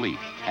to complete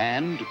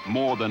and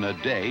more than a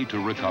day to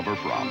recover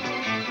from.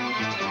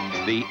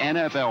 The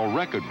NFL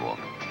record book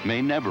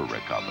may never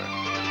recover.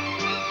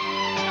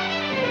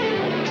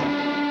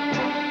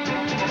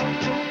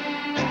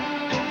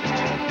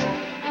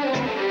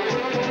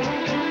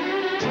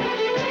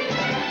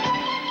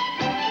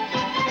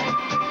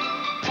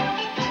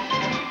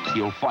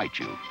 He'll fight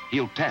you.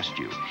 He'll test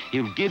you.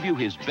 He'll give you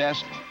his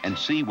best and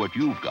see what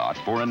you've got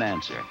for an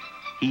answer.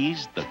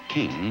 He's the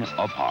king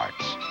of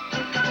hearts.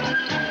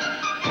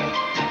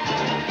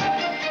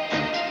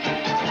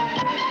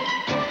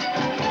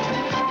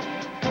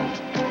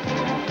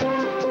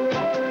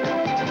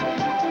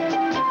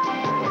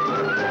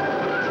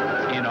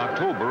 In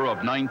October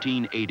of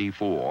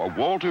 1984,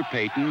 Walter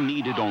Payton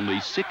needed only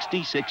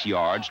 66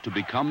 yards to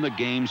become the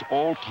game's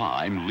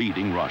all-time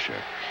leading rusher.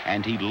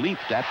 And he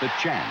leaped at the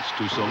chance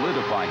to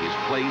solidify his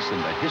place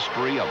in the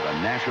history of the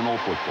National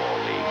Football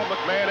League.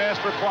 McMahon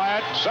asked for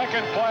quiet.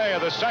 Second play of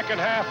the second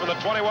half of the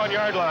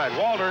 21-yard line.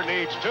 Walter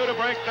needs 2 to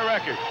break the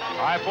record.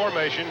 High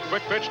formation,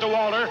 quick pitch to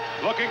Walter,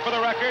 looking for the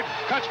record,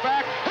 cuts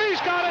back. He's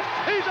got it.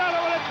 He's out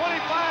of it at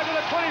 25 to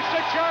the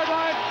 26-yard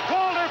line.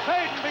 Walter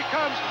Payton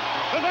becomes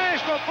the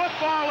National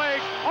Football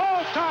League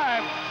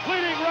all-time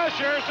leading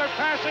rusher,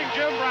 surpassing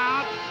Jim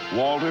Brown.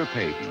 Walter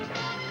Payton,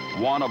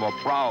 one of a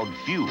proud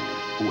few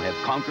who have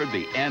conquered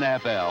the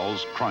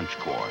NFL's crunch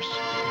course.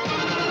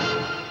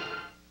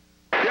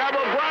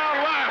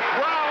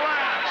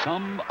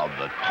 Some of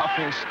the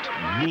toughest,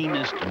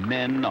 meanest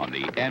men on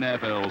the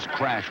NFL's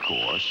crash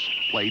course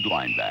played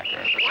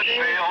linebacker.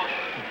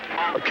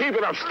 Keep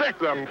it up, stick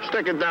them,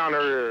 stick it down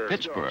there.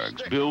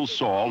 Pittsburgh's Bill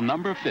Saul,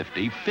 number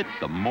 50, fit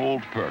the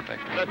mold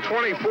perfect. That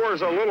 24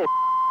 is a little.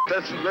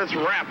 Let's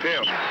wrap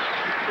him.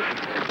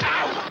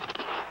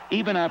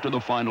 Even after the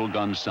final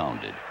gun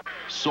sounded,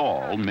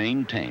 Saul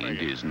maintained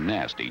his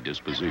nasty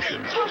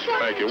disposition.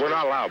 Thank you. We're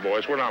not allowed,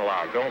 boys. We're not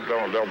allowed.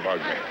 Don't bug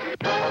me.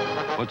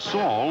 But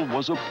Saul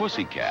was a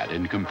pussycat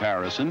in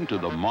comparison to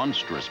the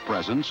monstrous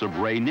presence of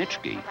Ray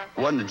Nitschke. It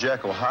wasn't a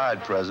Jekyll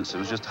Hyde presence. It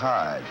was just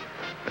Hyde.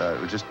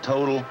 It was just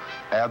total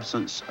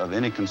absence of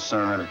any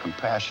concern or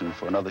compassion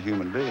for another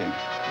human being.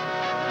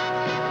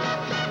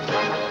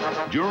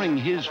 During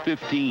his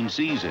 15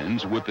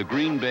 seasons with the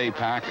Green Bay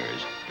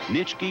Packers,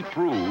 Nitschke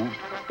proved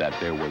that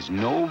there was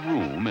no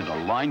room in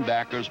a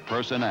linebacker's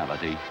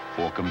personality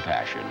for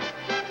compassion.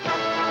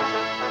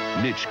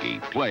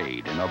 Nitschke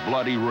played in a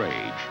bloody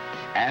rage,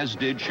 as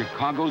did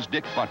Chicago's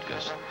Dick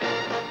Butkus.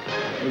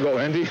 Here we go,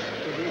 Andy.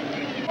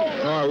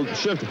 All right,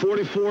 shift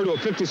 44 to a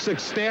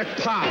 56 stack,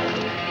 pop.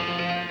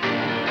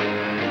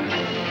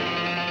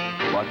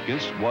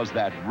 Butkus was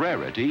that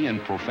rarity in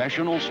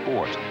professional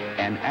sports,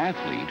 an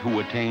athlete who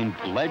attained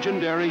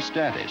legendary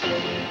status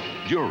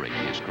during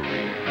his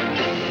career.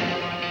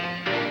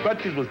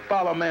 Butkus would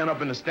follow a man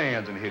up in the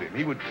stands and hit him.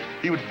 He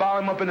would follow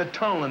him up in the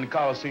tunnel in the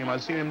Coliseum.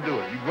 I've seen him do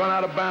it. You run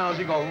out of bounds,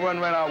 he's gonna run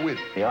right out with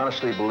you. He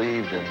honestly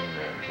believed in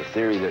the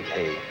theory that,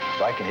 hey,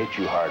 if I can hit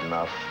you hard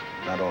enough,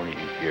 not only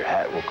your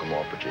hat will come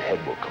off, but your head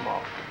will come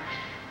off.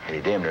 And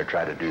he damn near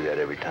tried to do that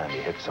every time he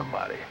hit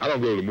somebody. I don't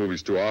go to the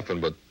movies too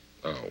often, but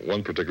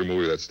one particular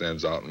movie that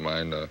stands out in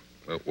mind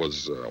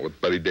was with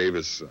Betty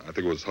Davis. I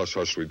think it was Hush,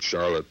 Hush, Sweet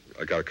Charlotte.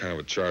 I got kind of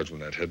a charge when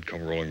that head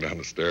come rolling down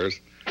the stairs.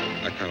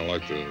 I kind of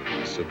like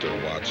to sit there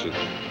and watch it,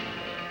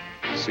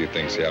 see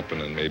things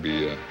happen, and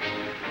maybe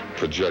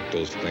project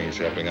those things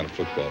happening on a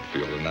football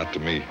field, and not to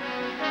me.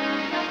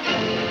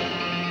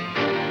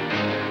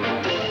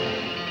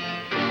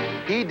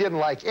 He didn't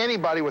like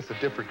anybody with a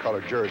different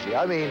colored jersey.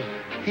 I mean,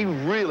 he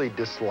really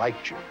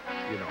disliked you.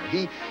 You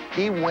know,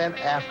 he went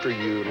after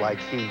you like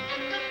he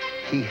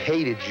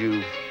hated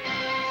you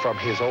from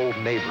his old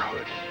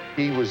neighborhood.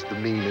 He was the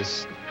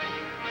meanest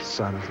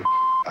son of a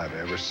I've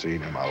ever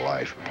seen in my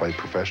life play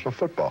professional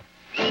football.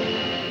 Dick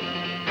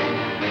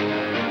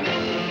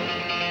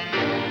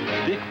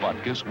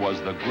Butkus was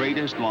the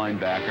greatest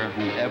linebacker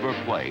who ever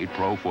played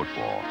pro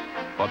football.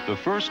 But the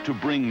first to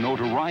bring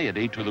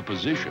notoriety to the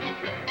position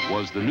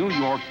was the New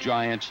York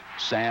Giants'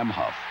 Sam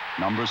Huff,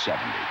 number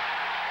 70.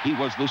 He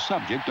was the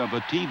subject of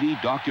a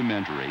TV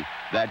documentary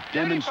that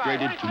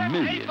demonstrated to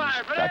millions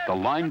that the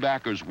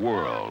linebacker's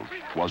world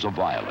was a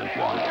violent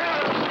one.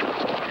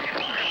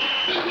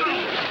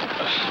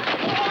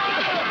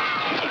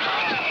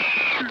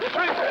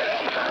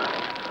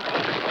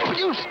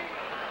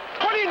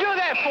 What do you do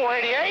that for,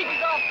 88?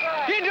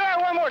 You do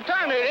that one more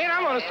time, 88,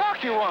 I'm going to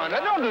sock you one. Now,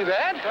 don't do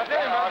that.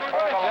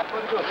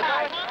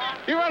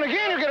 You run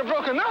again, you get a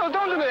broken nose.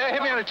 Don't do that.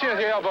 Hit me on the chin with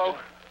your elbow.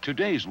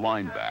 Today's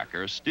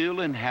linebacker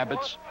still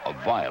inhabits a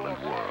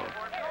violent world.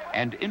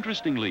 And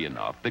interestingly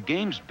enough, the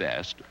game's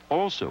best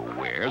also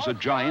wears a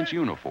Giants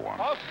uniform.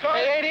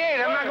 Hey,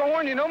 88, I'm not going to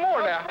warn you no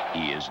more now.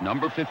 He is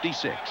number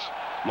 56,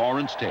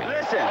 Lawrence Taylor.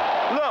 Listen,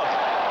 look,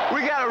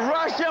 we got to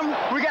rush him.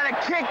 We got to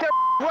kick the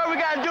what we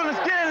got to do is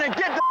get in and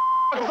get the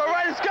so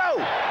right, let's go.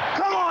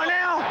 Come on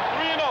now.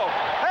 You know.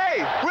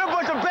 Hey, we're a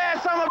bunch of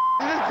bad summer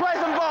let's play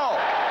some ball.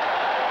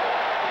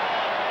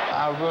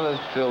 I really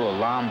feel a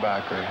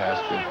linebacker has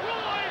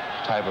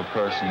to type of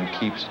person who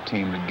keeps the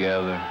team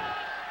together.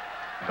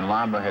 The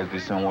linebacker has to be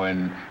somewhere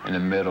in the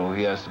middle.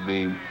 He has to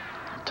be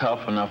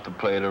tough enough to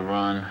play the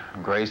run,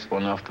 graceful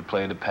enough to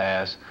play the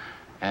pass,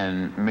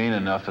 and mean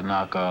enough to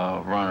knock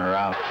a runner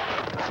out.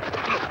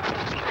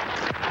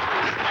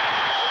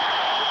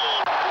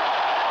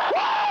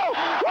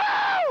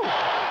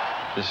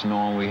 Just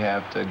knowing we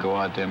have to go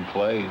out there and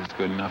play is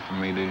good enough for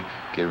me to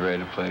get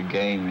ready to play a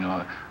game. You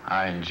know,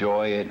 I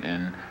enjoy it,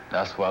 and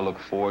that's what I look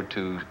forward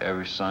to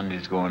every Sunday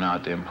is going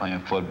out there and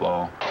playing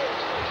football.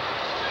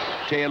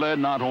 Taylor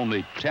not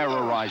only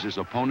terrorizes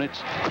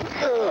opponents,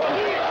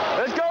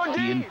 let's go,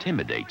 he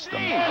intimidates them.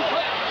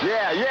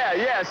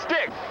 Yeah,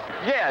 stick.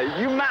 Yeah,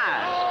 you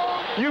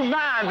mine. You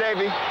mine,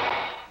 baby.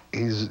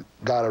 He's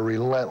got a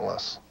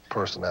relentless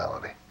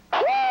personality.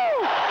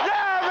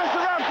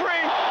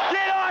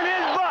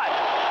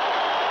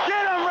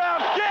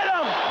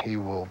 He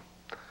will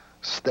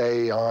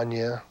stay on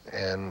you,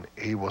 and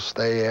he will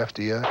stay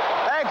after you.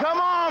 Hey,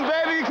 come on,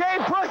 baby. You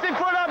can't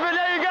pussyfoot up in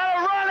there. You got to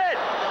run it.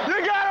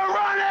 You got to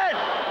run it.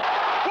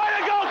 Way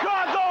to go,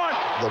 Cawthorn.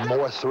 The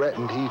more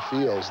threatened he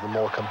feels, the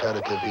more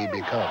competitive he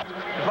becomes.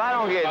 If I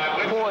don't get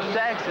 4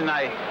 sacks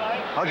tonight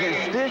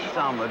against this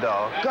summer,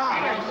 dog,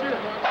 God,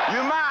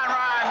 you mine,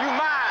 Ryan. You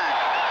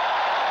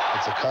mine.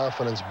 It's a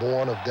confidence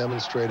born of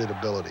demonstrated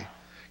ability.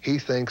 He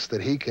thinks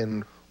that he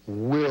can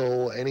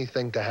will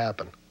anything to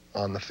happen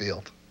on the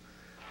field.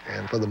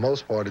 And for the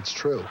most part, it's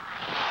true.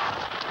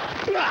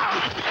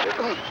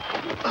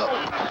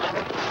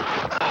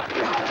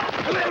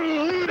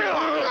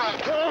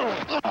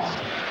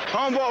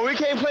 Homeboy, we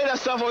can't play that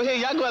stuff over here.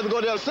 Y'all gonna have to go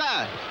to the other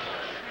side.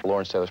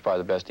 Lawrence Taylor's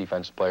probably the best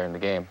defensive player in the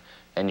game,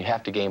 and you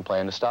have to game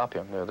plan to stop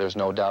him. There's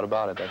no doubt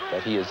about it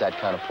that he is that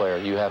kind of player.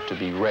 You have to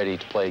be ready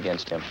to play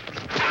against him.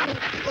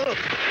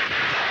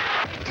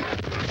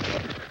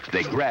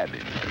 They grab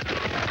him.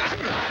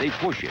 They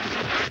push him.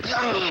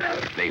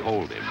 They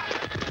hold him.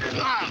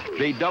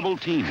 They double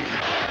team him.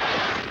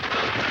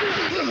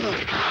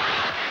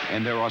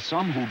 And there are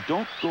some who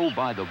don't go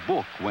by the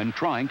book when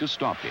trying to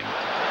stop him.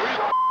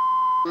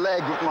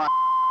 Leg with my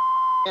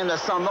into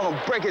something. I'm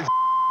gonna break his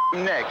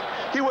neck.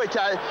 He wait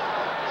till Hey,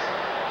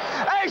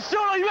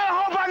 Shooter, you better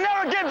hope I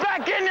never get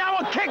back in there.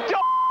 I'm gonna kick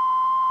your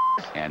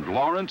And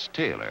Lawrence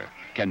Taylor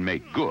can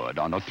make good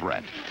on a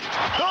threat.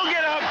 Go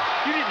get up.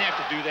 You didn't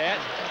have to do that.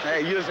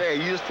 Hey, you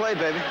just play,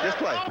 baby. Just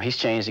play. He's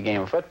changed the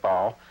game of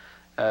football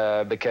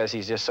because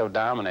he's just so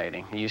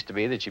dominating. It used to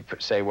be that you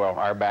say, well,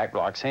 our back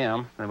blocks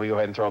him, and we go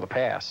ahead and throw the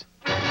pass.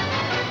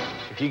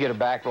 If you get a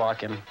back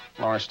block in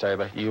Lawrence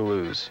Taylor, you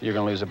lose. You're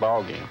going to lose a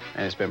ball game,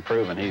 and it's been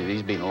proven.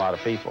 He's beaten a lot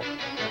of people.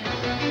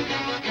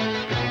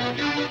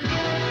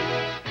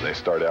 They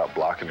start out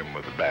blocking him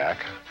with the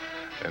back,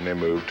 and they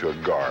move to a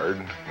guard,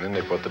 and then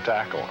they put the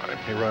tackle on him.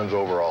 He runs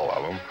over all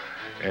of them,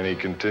 and he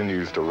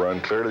continues to run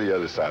clear to the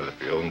other side of the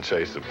field and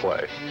chase the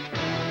play.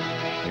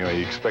 You know,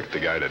 you expect the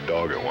guy to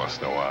dog it once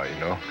in a while, you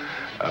know,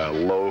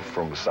 loaf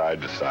from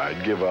side to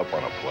side, give up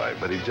on a play,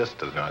 but he just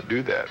does not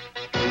do that.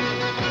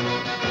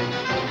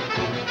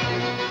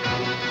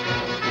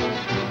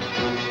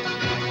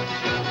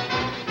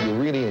 You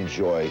really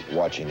enjoy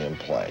watching him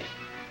play.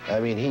 I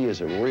mean, he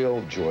is a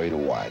real joy to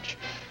watch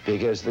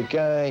because the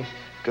guy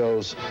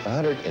goes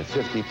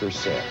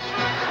 150%.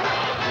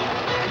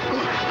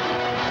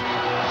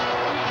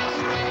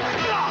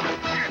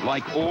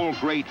 Like all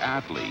great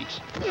athletes,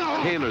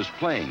 Taylor's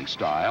playing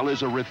style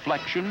is a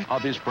reflection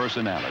of his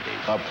personality.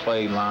 I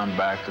play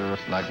linebacker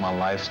like my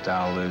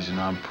lifestyle is. You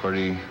know, I'm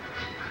pretty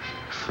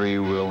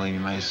freewheeling, you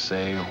may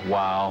say,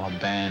 wild,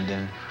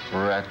 abandoned,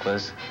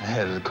 reckless,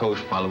 as the coach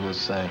probably would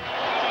say.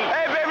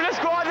 Hey, baby, let's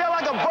go out there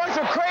like a bunch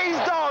of crazy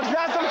dogs and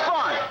have some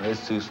fun. It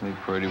suits me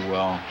pretty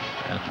well,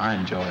 and I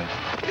enjoy it.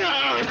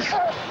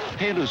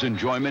 Taylor's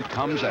enjoyment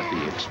comes at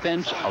the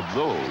expense of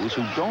those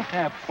who don't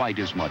have quite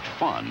as much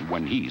fun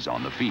when he's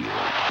on the field.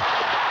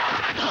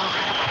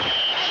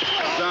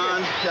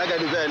 Son, I gotta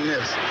do better than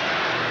this.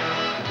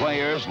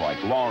 Players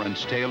like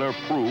Lawrence Taylor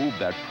prove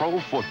that pro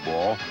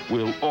football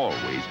will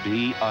always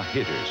be a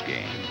hitter's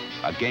game,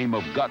 a game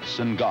of guts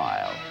and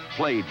guile,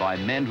 played by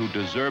men who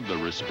deserve the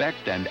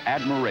respect and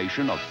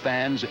admiration of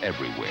fans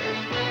everywhere.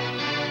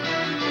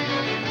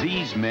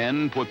 These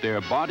men put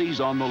their bodies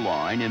on the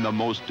line in the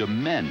most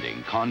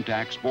demanding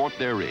contact sport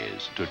there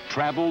is to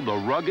travel the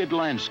rugged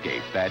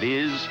landscape that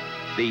is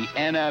the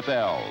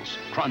NFL's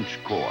Crunch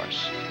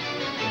Course.